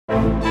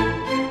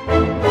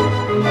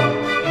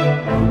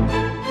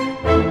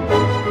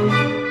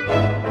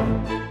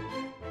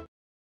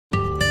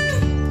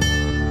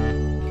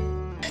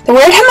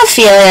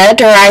Hemophilia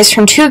derives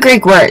from two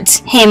Greek words,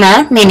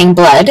 hema, meaning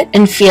blood,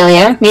 and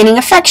philia, meaning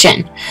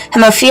affection.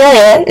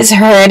 Hemophilia is a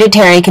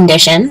hereditary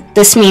condition.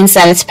 This means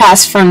that it's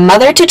passed from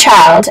mother to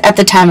child at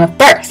the time of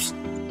birth.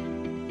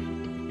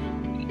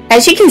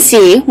 As you can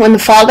see, when the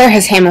father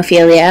has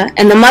hemophilia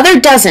and the mother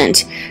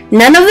doesn't,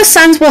 none of the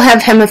sons will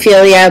have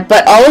hemophilia,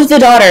 but all of the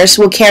daughters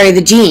will carry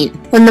the gene.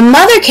 When the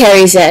mother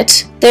carries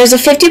it, there's a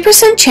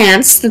 50%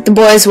 chance that the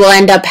boys will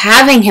end up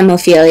having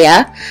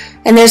hemophilia,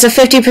 and there's a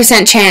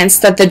 50% chance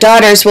that the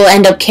daughters will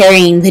end up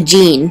carrying the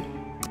gene.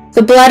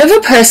 The blood of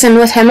a person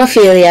with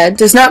hemophilia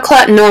does not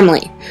clot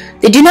normally.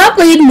 They do not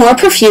bleed more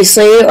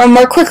profusely or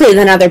more quickly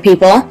than other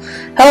people.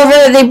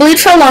 However, they bleed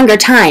for a longer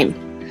time.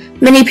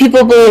 Many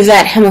people believe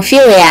that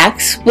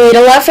hemophiliacs bleed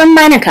a lot from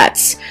minor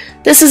cuts.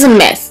 This is a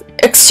myth.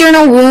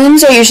 External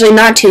wounds are usually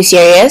not too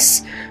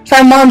serious.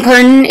 Far more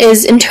important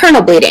is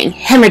internal bleeding,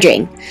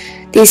 hemorrhaging.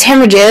 These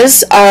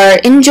hemorrhages are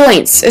in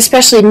joints,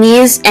 especially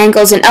knees,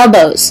 ankles, and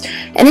elbows,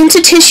 and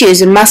into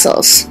tissues and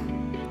muscles.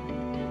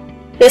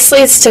 This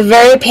leads to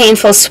very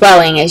painful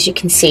swelling, as you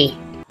can see.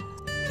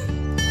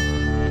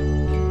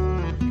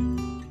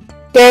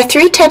 There are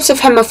three types of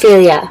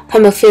hemophilia: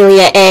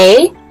 hemophilia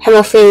A,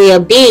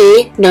 hemophilia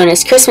B, known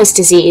as Christmas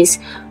disease,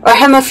 or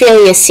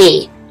hemophilia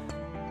C.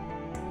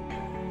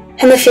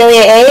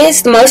 Hemophilia A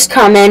is the most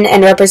common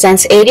and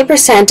represents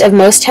 80% of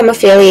most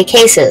hemophilia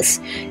cases.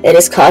 It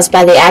is caused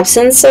by the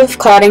absence of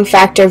clotting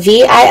factor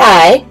VII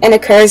and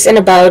occurs in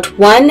about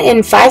 1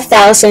 in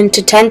 5,000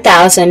 to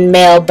 10,000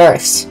 male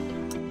births.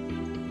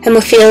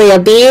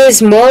 Hemophilia B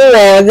is more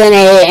rare than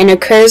A and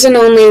occurs in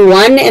only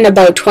 1 in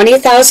about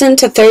 20,000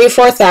 to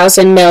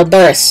 34,000 male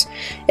births.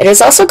 It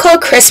is also called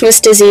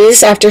Christmas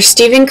disease after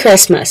Stephen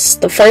Christmas,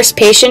 the first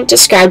patient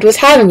described with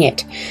having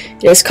it.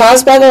 It is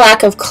caused by the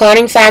lack of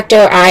clotting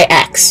factor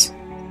IX.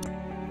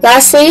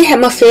 Lastly,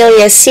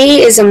 hemophilia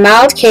C is a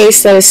mild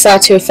case that is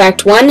thought to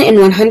affect 1 in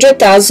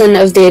 100,000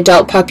 of the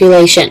adult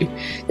population.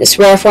 This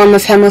rare form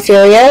of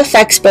hemophilia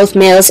affects both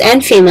males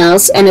and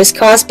females and is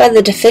caused by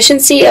the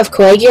deficiency of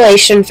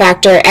coagulation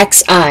factor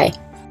XI.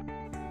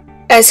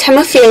 As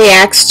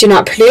hemophiliacs do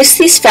not produce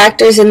these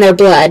factors in their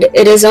blood,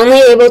 it is only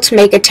able to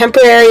make a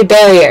temporary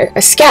barrier,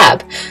 a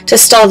scab, to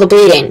stall the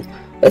bleeding.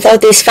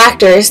 Without these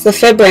factors, the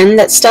fibrin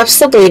that stops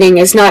the bleeding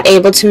is not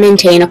able to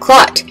maintain a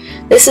clot.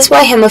 This is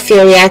why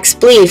hemophiliacs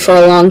bleed for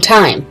a long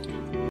time.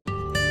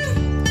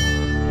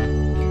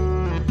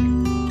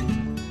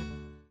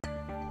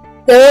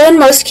 Though in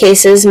most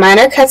cases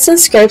minor cuts and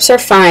scrapes are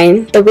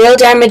fine, the real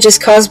damage is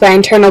caused by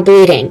internal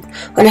bleeding.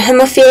 When a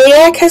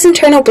hemophiliac has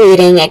internal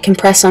bleeding, it can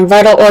press on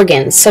vital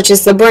organs, such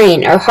as the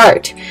brain or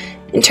heart.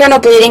 Internal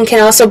bleeding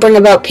can also bring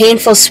about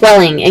painful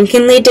swelling and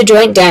can lead to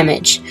joint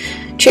damage.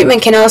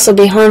 Treatment can also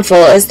be harmful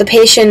as the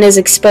patient is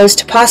exposed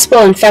to possible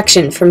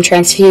infection from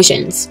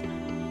transfusions.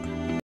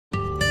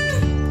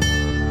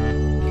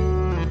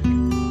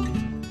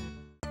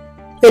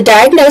 The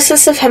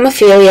diagnosis of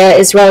hemophilia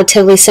is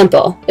relatively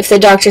simple. If the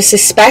doctor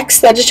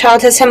suspects that a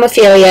child has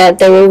hemophilia,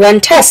 they will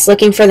run tests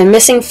looking for the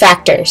missing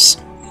factors.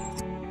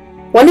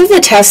 One of the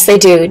tests they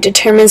do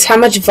determines how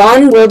much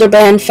von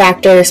Willebrand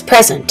factor is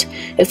present.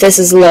 If this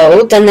is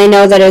low, then they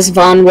know that it is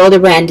von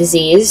Willebrand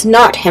disease,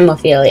 not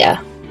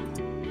hemophilia.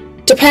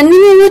 Depending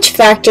on which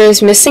factor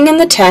is missing in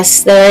the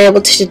test, they are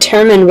able to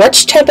determine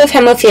which type of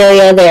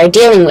hemophilia they are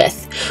dealing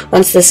with.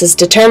 Once this is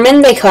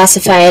determined, they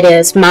classify it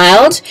as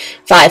mild,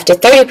 5 to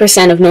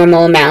 30% of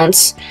normal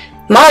amounts,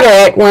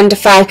 moderate, 1 to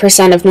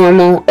 5% of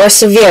normal, or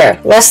severe,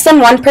 less than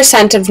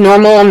 1% of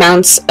normal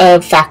amounts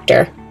of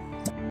factor.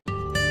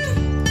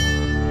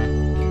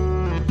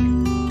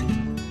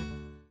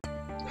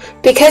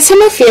 Because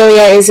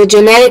hemophilia is a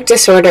genetic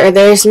disorder,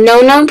 there is no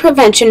known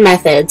prevention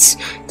methods,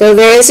 though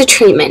there is a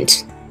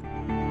treatment.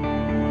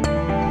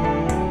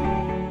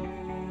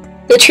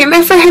 The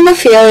treatment for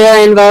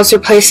hemophilia involves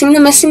replacing the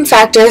missing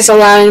factors,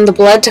 allowing the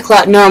blood to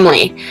clot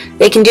normally.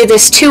 They can do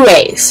this two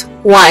ways.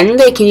 1,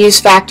 they can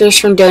use factors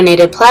from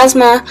donated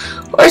plasma,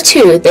 or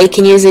 2, they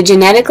can use a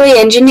genetically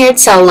engineered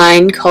cell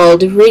line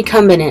called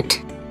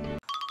recombinant.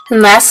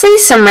 And lastly,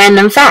 some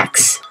random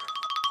facts.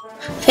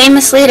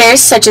 Famous leaders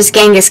such as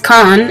Genghis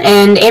Khan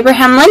and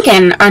Abraham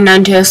Lincoln are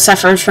known to have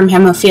suffered from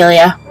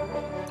hemophilia.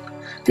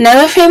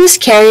 Another famous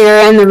carrier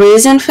and the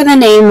reason for the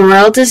name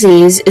royal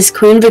disease is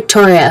Queen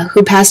Victoria,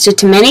 who passed it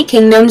to many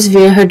kingdoms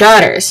via her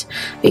daughters.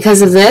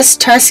 Because of this,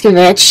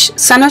 Tarskovich,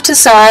 son of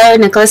Tsar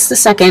Nicholas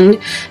II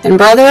and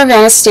brother of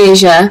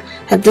Anastasia,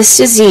 had this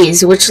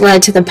disease, which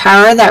led to the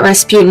power that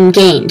Rasputin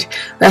gained.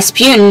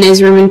 Rasputin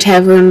is rumored to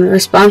have been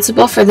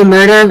responsible for the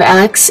murder of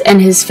Alex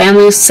and his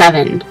family of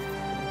 7.